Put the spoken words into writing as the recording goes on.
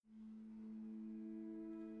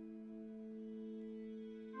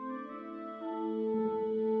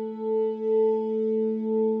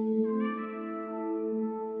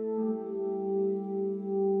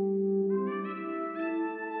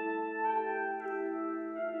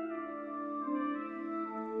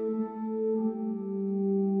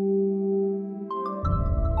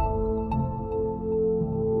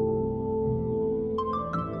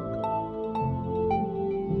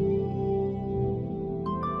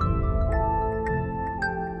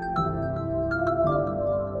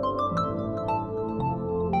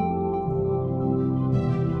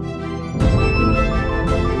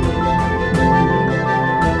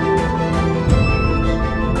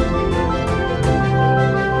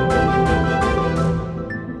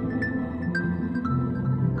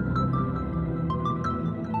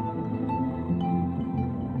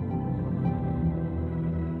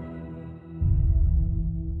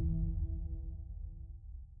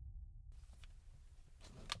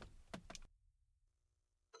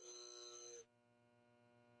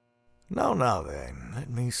Now then, let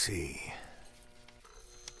me see.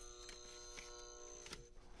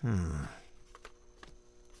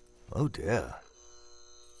 Oh dear.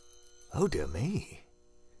 Oh dear me.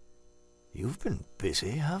 You've been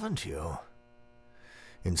busy, haven't you?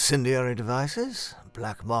 Incendiary devices?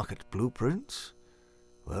 Black market blueprints?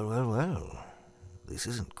 Well. This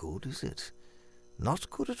isn't good, is it? Not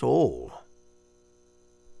good at all.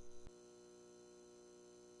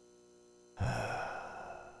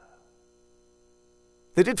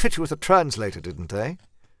 They did fit you with a translator, didn't they?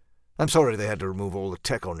 I'm sorry they had to remove all the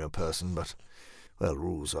tech on your person, but, well,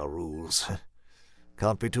 rules are rules.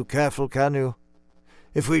 Can't be too careful, can you?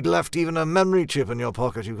 If we'd left even a memory chip in your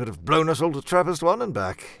pocket, you could have blown us all to Trappist 1 and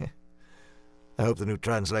back. I hope the new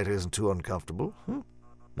translator isn't too uncomfortable.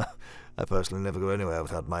 I personally never go anywhere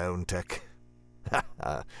without my own tech.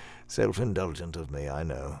 Self-indulgent of me, I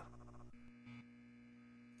know.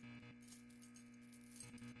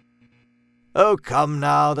 Oh, come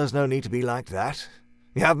now, there's no need to be like that.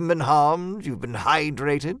 You haven't been harmed, you've been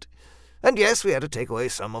hydrated. And yes, we had to take away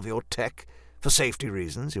some of your tech, for safety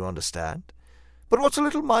reasons, you understand. But what's a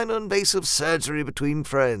little minor invasive surgery between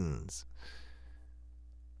friends?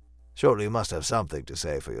 Surely you must have something to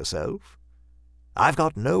say for yourself. I've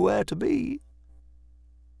got nowhere to be.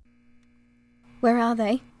 Where are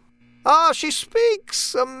they? Ah, she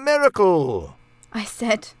speaks! A miracle! I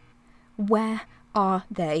said, where are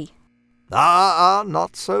they?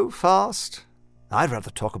 Not so fast. I'd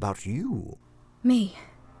rather talk about you. Me?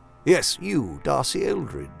 Yes, you, Darcy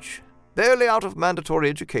Eldridge. Barely out of mandatory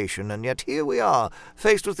education, and yet here we are,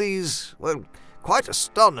 faced with these, well, quite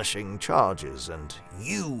astonishing charges, and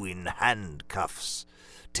you in handcuffs.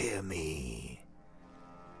 Dear me.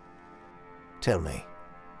 Tell me,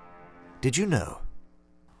 did you know?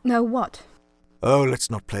 Know what? Oh, let's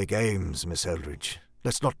not play games, Miss Eldridge.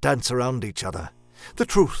 Let's not dance around each other. The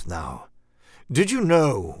truth now. Did you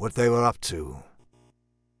know what they were up to?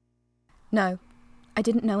 No, I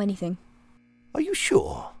didn't know anything. Are you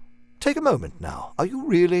sure? Take a moment now. Are you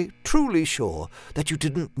really, truly sure that you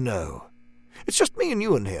didn't know? It's just me and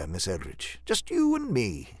you in here, Miss Eldridge. Just you and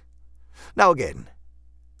me. Now again,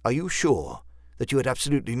 are you sure that you had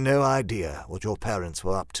absolutely no idea what your parents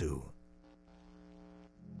were up to?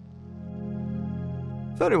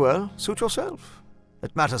 Very well, suit yourself.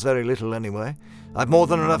 It matters very little anyway. I've more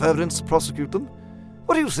than enough evidence to prosecute them.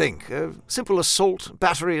 What do you think? A simple assault,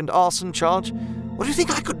 battery and arson charge? Or do you think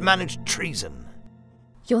I could manage treason?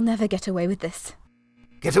 You'll never get away with this.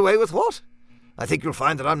 Get away with what? I think you'll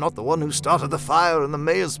find that I'm not the one who started the fire in the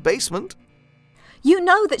mayor's basement. You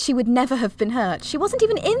know that she would never have been hurt. She wasn't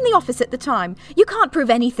even in the office at the time. You can't prove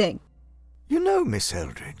anything. You know, Miss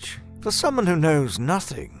Eldridge, for someone who knows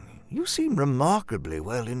nothing, you seem remarkably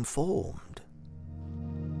well informed.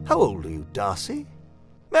 How old are you, Darcy?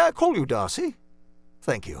 May I call you Darcy?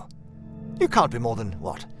 Thank you. You can't be more than,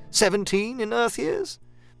 17 in Earth years?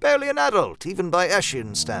 Barely an adult, even by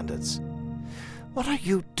Eshian standards. What are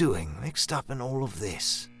you doing mixed up in all of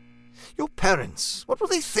this? Your parents, what were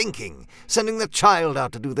they thinking, sending their child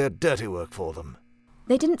out to do their dirty work for them?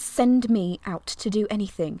 They didn't send me out to do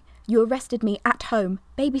anything. You arrested me at home,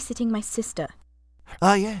 babysitting my sister.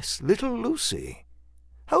 Ah, yes, little Lucy.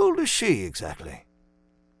 How old is she exactly?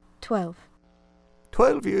 12.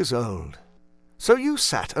 12 years old. So you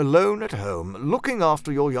sat alone at home, looking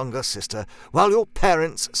after your younger sister, while your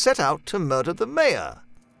parents set out to murder the mayor.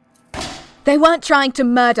 They weren't trying to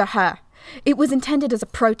murder her. It was intended as a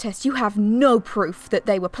protest. You have no proof that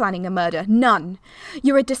they were planning a murder. None.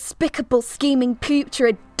 You're a despicable, scheming,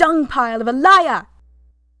 putrid dung pile of a liar.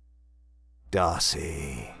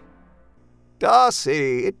 Darcy,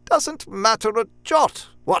 it doesn't matter a jot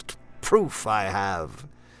what proof I have.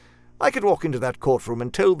 I could walk into that courtroom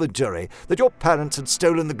and tell the jury that your parents had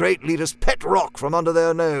stolen the great leader's pet rock from under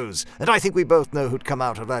their nose, and I think we both know who'd come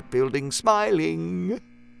out of that building smiling.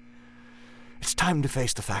 It's time to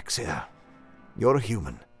face the facts here. You're a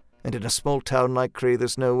human, and in a small town like Cree,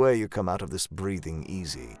 there's no way you come out of this breathing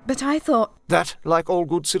easy. But I thought... That, like all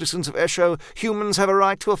good citizens of Esho, humans have a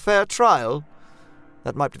right to a fair trial?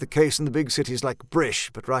 That might be the case in the big cities like Brish,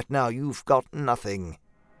 but right now you've got nothing.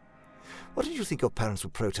 What did you think your parents were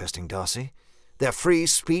protesting, Darcy? Their free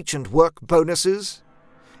speech and work bonuses?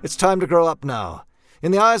 It's time to grow up now.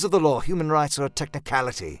 In the eyes of the law, human rights are a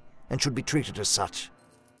technicality and should be treated as such.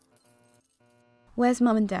 Where's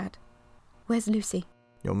Mum and Dad? Where's Lucy?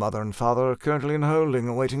 Your mother and father are currently in holding,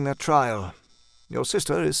 awaiting their trial. Your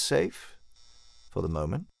sister is safe, for the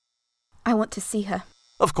moment. I want to see her.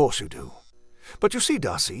 Of course you do. But you see,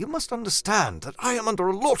 Darcy, you must understand that I am under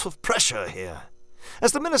a lot of pressure here.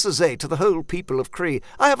 As the minister say to the whole people of Cree,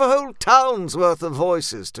 I have a whole town's worth of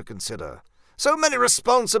voices to consider. So many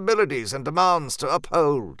responsibilities and demands to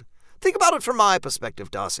uphold. Think about it from my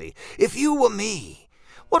perspective, Darcy. If you were me,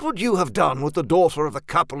 what would you have done with the daughter of the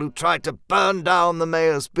couple who tried to burn down the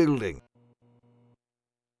mayor's building?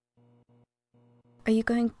 Are you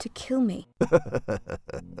going to kill me?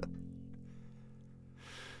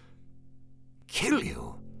 Kill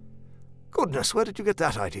you? Goodness, where did you get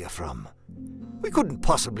that idea from? We couldn't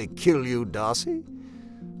possibly kill you, Darcy.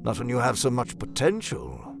 Not when you have so much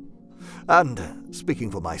potential. And, speaking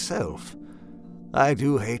for myself, I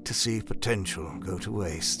do hate to see potential go to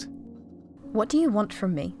waste. What do you want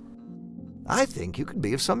from me? I think you could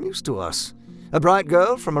be of some use to us. A bright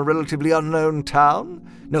girl from a relatively unknown town,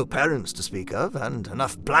 no parents to speak of, and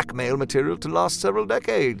enough blackmail material to last several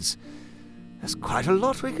decades. There's quite a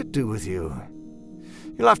lot we could do with you.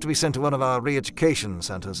 You'll have to be sent to one of our re-education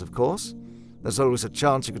centres, of course. There's always a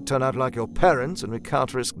chance you could turn out like your parents, and we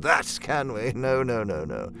can't risk that, can we? No.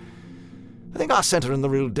 I think our centre in the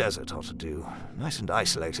real desert ought to do. Nice and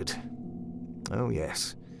isolated. Oh,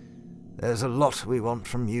 yes. There's a lot we want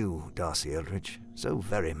from you, Darcy Eldridge. So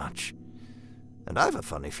very much. And I've a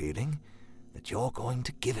funny feeling that you're going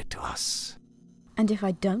to give it to us. And if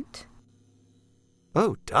I don't?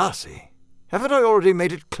 Oh, Darcy, haven't I already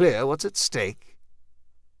made it clear what's at stake?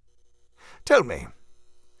 Tell me,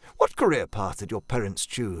 what career path did your parents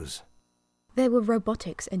choose? They were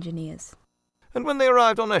robotics engineers. And when they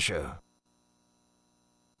arrived on Esho?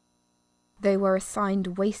 They were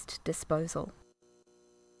assigned waste disposal.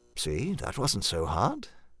 See, that wasn't so hard.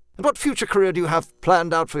 And what future career do you have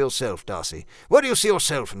planned out for yourself, Darcy? Where do you see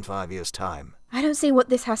yourself in 5 years' time? I don't see what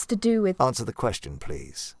this has to do with... Answer the question,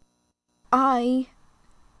 please. I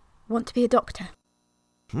want to be a doctor.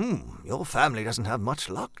 Your family doesn't have much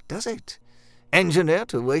luck, does it? Engineer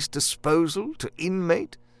to waste disposal to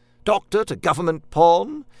inmate, doctor to government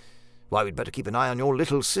pawn. Why, we'd better keep an eye on your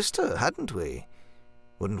little sister, hadn't we?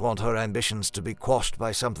 Wouldn't want her ambitions to be quashed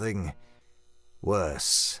by something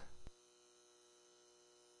worse.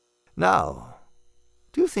 Now,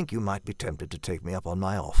 do you think you might be tempted to take me up on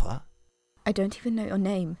my offer? I don't even know your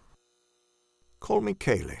name. Call me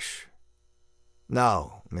Kalish.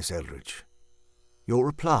 Now, Miss Eldridge, your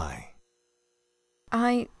reply.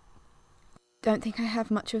 I don't think I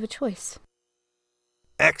have much of a choice.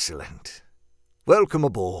 Excellent. Welcome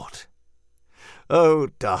aboard. Oh,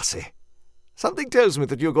 Darcy, something tells me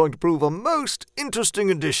that you're going to prove a most interesting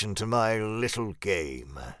addition to my little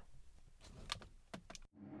game.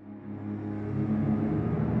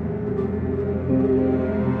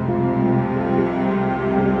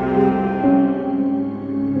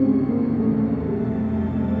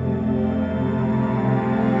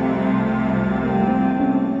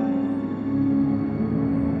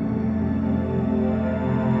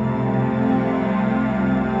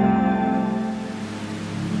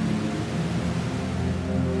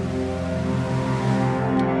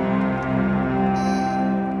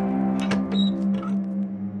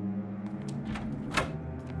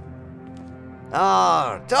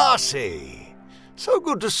 Ah, Darcy! So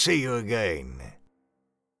good to see you again.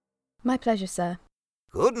 My pleasure, sir.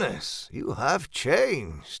 Goodness, you have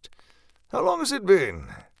changed. How long has it been?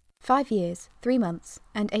 5 years, 3 months,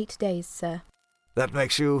 and 8 days, sir. That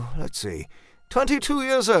makes you, 22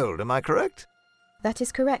 years old, am I correct? That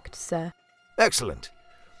is correct, sir. Excellent.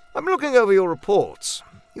 I'm looking over your reports.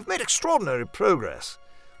 You've made extraordinary progress.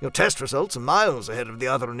 Your test results are miles ahead of the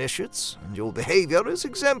other initiates, and your behaviour is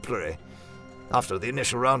exemplary. After the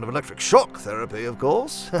initial round of electric shock therapy, of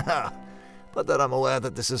course. But then I'm aware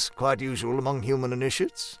that this is quite usual among human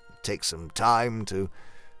initiates. It takes some time to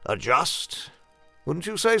adjust. Wouldn't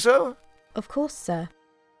you say so? Of course, sir.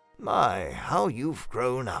 My, how you've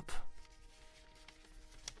grown up.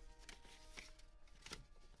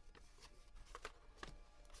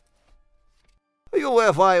 Are you aware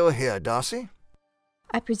of why you're here, Darcy?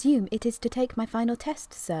 I presume it is to take my final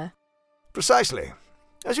test, sir. Precisely.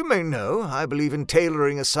 As you may know, I believe in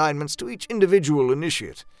tailoring assignments to each individual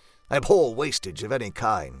initiate. I abhor wastage of any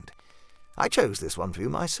kind. I chose this one for you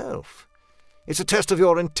myself. It's a test of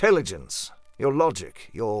your intelligence, your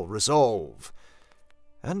logic, your resolve,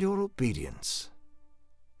 and your obedience.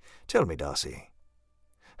 Tell me, Darcy,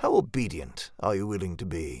 how obedient are you willing to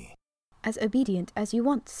be? As obedient as you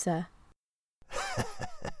want, sir.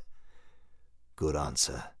 Good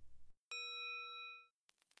answer.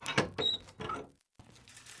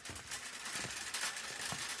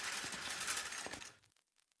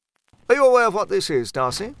 Are you aware of what this is,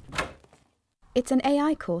 Darcy? It's an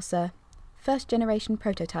AI core, sir. First-generation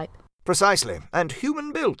prototype. Precisely, and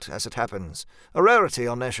human-built, as it happens. A rarity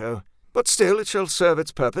on Esho. But still it shall serve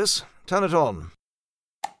its purpose. Turn it on.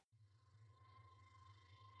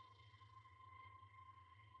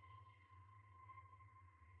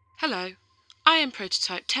 Hello, I am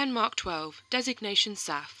prototype 10 Mark 12, designation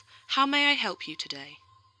SAF. How may I help you today?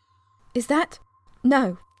 Is that?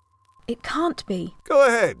 No. It can't be. Go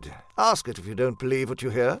ahead. Ask it if you don't believe what you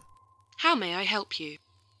hear. How may I help you?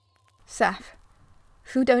 Saf,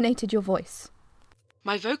 who donated your voice?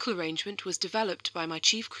 My vocal arrangement was developed by my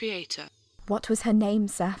chief creator. What was her name,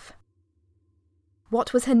 Saf?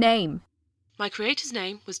 What was her name? My creator's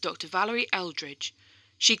name was Dr. Valerie Eldridge.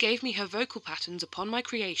 She gave me her vocal patterns upon my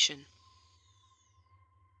creation.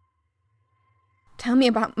 Tell me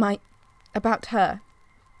about her.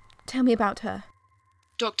 Tell me about her.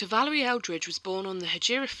 Dr. Valerie Eldridge was born on the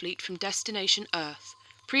Hejira fleet from destination Earth.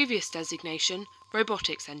 Previous designation,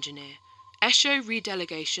 robotics engineer. Esho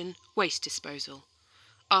redelegation, waste disposal.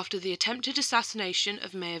 After the attempted assassination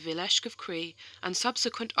of Mayor Vileshk of Kree and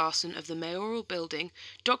subsequent arson of the mayoral building,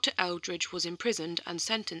 Dr. Eldridge was imprisoned and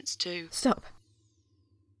sentenced to... Stop.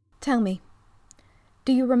 Tell me,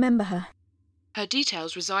 do you remember her? Her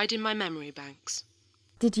details reside in my memory banks.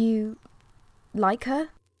 Did you like her?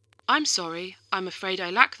 I'm sorry, I'm afraid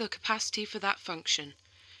I lack the capacity for that function.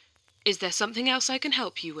 Is there something else I can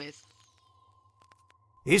help you with?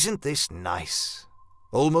 Isn't this nice?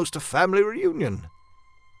 Almost a family reunion.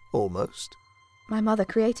 Almost. My mother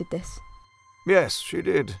created this. Yes, she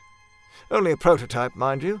did. Only a prototype,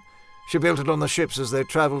 mind you. She built it on the ships as they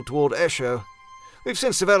travelled toward Esho. We've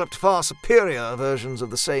since developed far superior versions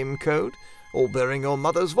of the same code, all bearing your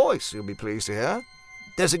mother's voice, you'll be pleased to hear.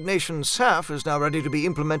 Designation SAF is now ready to be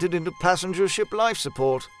implemented into passenger ship life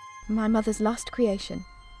support. My mother's last creation.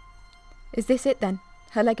 Is this it then?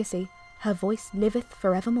 Her legacy? Her voice liveth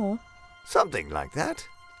forevermore? Something like that.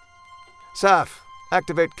 SAF,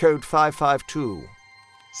 activate code 552.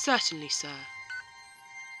 Certainly, sir.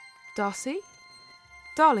 Darcy?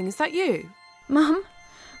 Darling, is that you? Mum?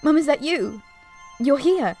 Mum, is that you? You're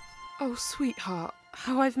here. Oh, sweetheart,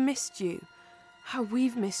 how I've missed you. How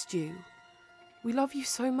we've missed you. We love you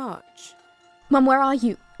so much. Mum, where are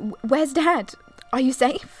you? Where's Dad? Are you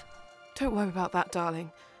safe? Don't worry about that,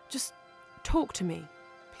 darling. Just talk to me,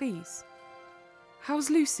 please.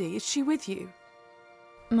 How's Lucy? Is she with you?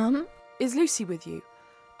 Mum? Is Lucy with you?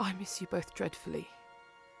 I miss you both dreadfully.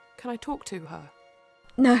 Can I talk to her?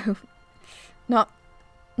 No. Not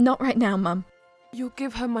right now, Mum. You'll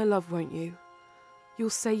give her my love, won't you? You'll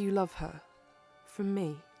say you love her. From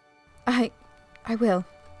me. I will.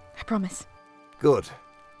 I promise. Good.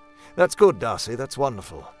 That's good, Darcy. That's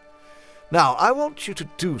wonderful. Now, I want you to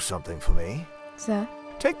do something for me. Sir?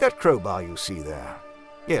 Take that crowbar you see there.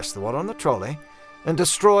 Yes, the one on the trolley. And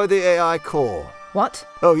destroy the AI core. What?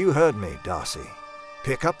 Oh, you heard me, Darcy.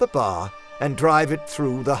 Pick up the bar and drive it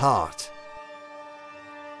through the heart.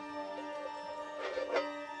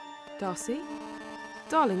 Darcy?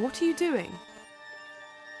 Darling, what are you doing?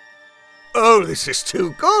 Oh, this is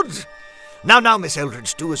too good! Now, Miss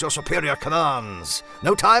Eldridge, do as your superior commands.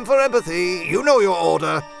 No time for empathy. You know your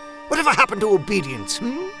order. Whatever happened to obedience,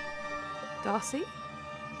 Darcy?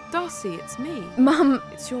 Darcy, it's me. Mum!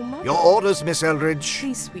 It's your mother. Your orders, Miss Eldridge.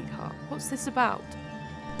 Please, sweetheart, what's this about?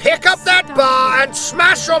 Pick up that Sit bar down. and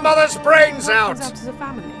smash your mother's brains out! Out as a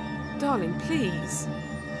family. Darling, please.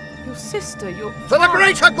 Your sister, your... For the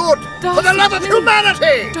greater good! For the Darcy, love of please.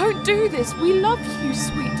 humanity! Don't do this. We love you,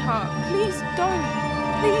 sweetheart. Please don't.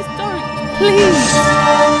 Please don't. Please.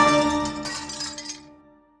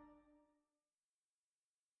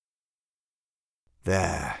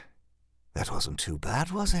 There. That wasn't too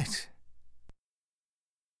bad, was it?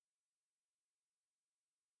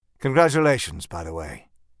 Congratulations, by the way.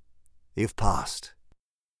 You've passed.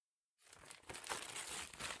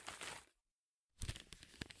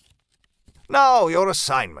 Now, your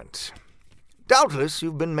assignment. Doubtless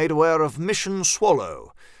you've been made aware of Mission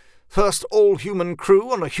Swallow, first all-human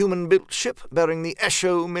crew on a human-built ship bearing the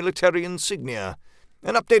Esho military insignia.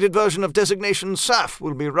 An updated version of Designation SAF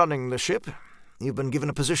will be running the ship. You've been given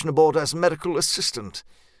a position aboard as medical assistant.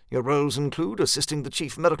 Your roles include assisting the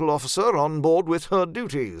chief medical officer on board with her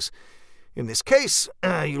duties. In this case,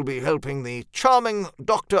 you'll be helping the charming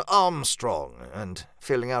Dr. Armstrong and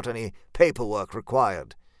filling out any paperwork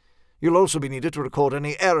required. You'll also be needed to record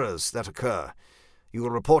any errors that occur. You will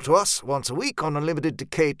report to us once a week on a limited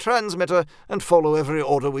decay transmitter and follow every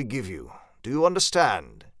order we give you. Do you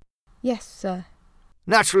understand? Yes, sir.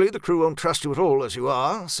 Naturally, the crew won't trust you at all as you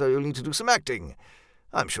are, so you'll need to do some acting.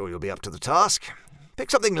 I'm sure you'll be up to the task. Pick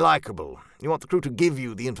something likeable. You want the crew to give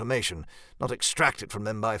you the information, not extract it from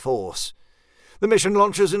them by force. The mission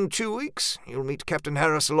launches in 2 weeks. You'll meet Captain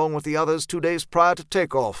Harris along with the others 2 days prior to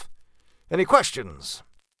takeoff. Any questions?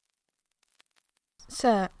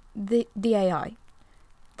 Sir, the AI.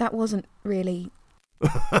 That wasn't really...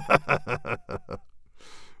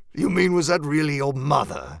 You mean, was that really your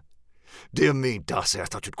mother? Dear me, Darcy, I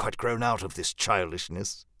thought you'd quite grown out of this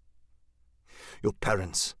childishness. Your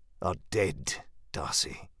parents are dead,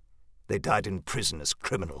 Darcy. They died in prison as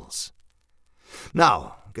criminals.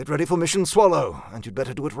 Now, get ready for Mission Swallow, and you'd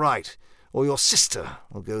better do it right, or your sister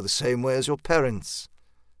will go the same way as your parents.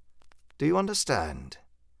 Do you understand?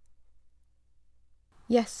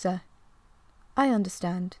 Yes, sir. I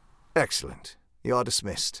understand. Excellent. You are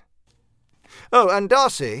dismissed. Oh, and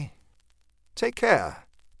Darcy, take care.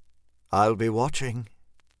 I'll be watching.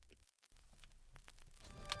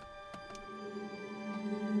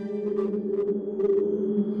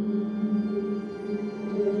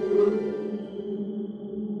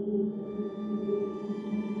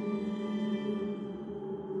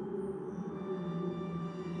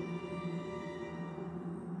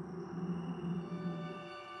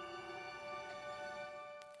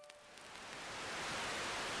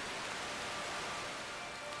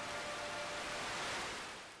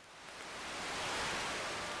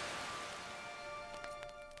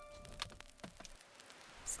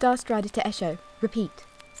 Star Strider to Esho. Repeat.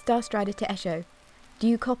 Star Strider to Esho. Do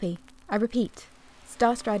you copy? I repeat.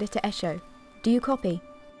 Star Strider to Esho. Do you copy?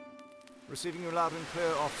 Receiving you loud and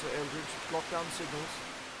clear, Officer Eldridge. Lockdown signals.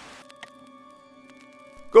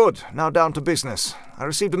 Good. Now down to business. I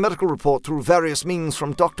received a medical report through various means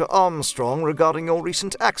from Dr. Armstrong regarding your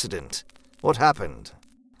recent accident. What happened?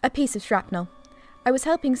 A piece of shrapnel. I was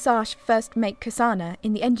helping Sash first mate Kasana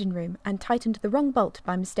in the engine room and tightened the wrong bolt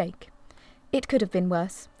by mistake. It could have been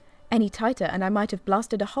worse. Any tighter and I might have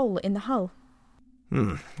blasted a hole in the hull.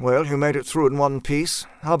 Well, you made it through in one piece.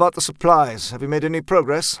 How about the supplies? Have you made any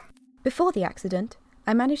progress? Before the accident,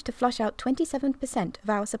 I managed to flush out 27% of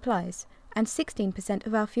our supplies and 16%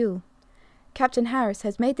 of our fuel. Captain Harris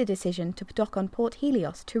has made the decision to dock on Port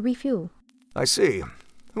Helios to refuel. I see.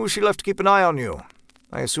 Who has she left to keep an eye on you?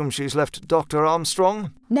 I assume she's left Dr.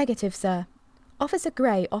 Armstrong? Negative, sir. Officer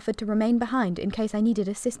Gray offered to remain behind in case I needed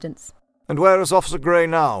assistance. And where is Officer Gray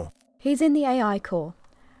now? He's in the AI Corps.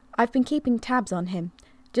 I've been keeping tabs on him,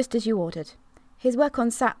 just as you ordered. His work on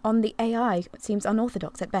the AI seems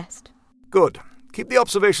unorthodox at best. Good. Keep the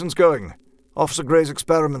observations going. Officer Gray's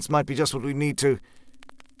experiments might be just what we need to...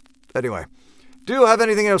 Anyway, do you have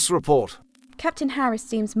anything else to report? Captain Harris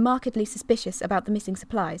seems markedly suspicious about the missing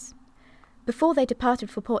supplies. Before they departed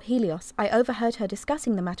for Port Helios, I overheard her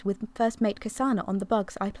discussing the matter with First Mate Kasana on the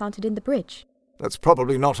bugs I planted in the bridge. That's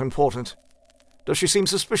probably not important. Does she seem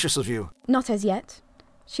suspicious of you? Not as yet.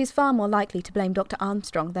 She's far more likely to blame Dr.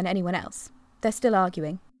 Armstrong than anyone else. They're still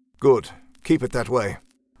arguing. Good. Keep it that way.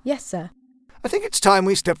 Yes, sir. I think it's time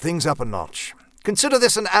we step things up a notch. Consider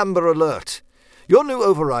this an Amber Alert. Your new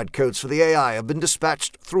override codes for the AI have been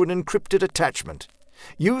dispatched through an encrypted attachment.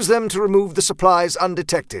 Use them to remove the supplies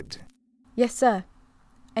undetected. Yes, sir.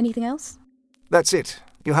 Anything else? That's it.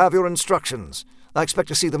 You have your instructions. I expect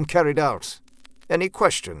to see them carried out. Any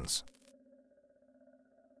questions?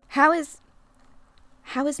 How is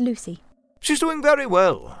Lucy? She's doing very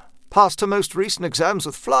well. Passed her most recent exams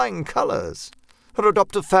with flying colours. Her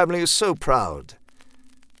adoptive family is so proud.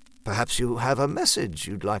 Perhaps you have a message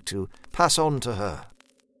you'd like to pass on to her.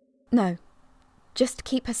 No. Just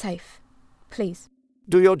keep her safe. Please.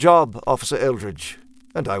 Do your job, Officer Eldridge,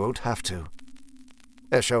 and I won't have to.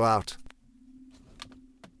 Esho out.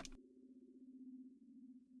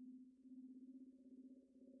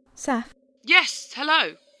 Saf? Yes,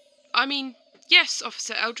 hello. Yes,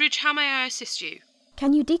 Officer Eldridge, how may I assist you?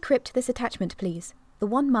 Can you decrypt this attachment, please? The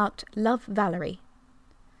one marked Love Valerie.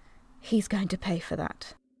 He's going to pay for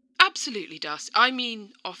that. Absolutely, Darcy.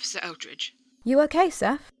 Officer Eldridge. You okay,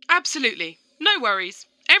 Saf? Absolutely. No worries.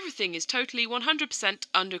 Everything is totally 100%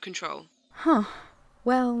 under control. Huh.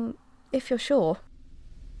 Well, if you're sure.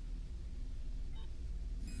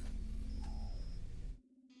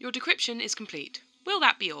 Your decryption is complete. Will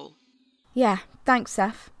that be all? Yeah, thanks,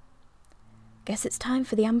 Saf. Guess it's time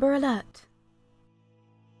for the Amber Alert.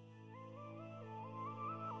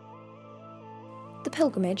 The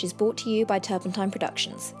Pilgrimage is brought to you by Turpentine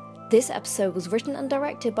Productions. This episode was written and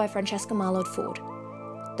directed by Francesca Marlowe Ford.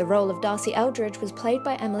 The role of Darcy Eldridge was played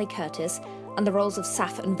by Emily Curtis, and the roles of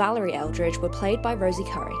Saf and Valerie Eldridge were played by Rosie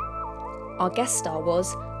Curry. Our guest star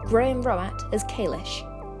was Graham Rowat as Kalish.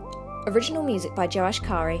 Original music by Joash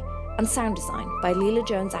Kari, and sound design by Leela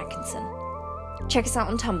Jones Atkinson. Check us out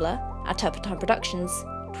on Tumblr at Turpentine Productions,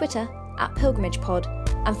 Twitter at Pilgrimage Pod,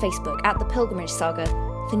 and Facebook at The Pilgrimage Saga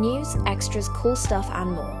for news, extras, cool stuff,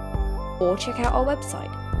 and more. Or check out our website,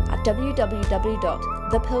 at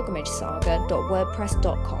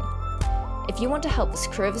www.thepilgrimagesaga.wordpress.com. If you want to help this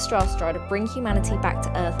crew of the Starstrider bring humanity back to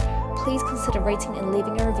Earth, please consider rating and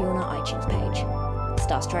leaving a review on our iTunes page.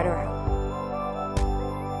 Starstrider out.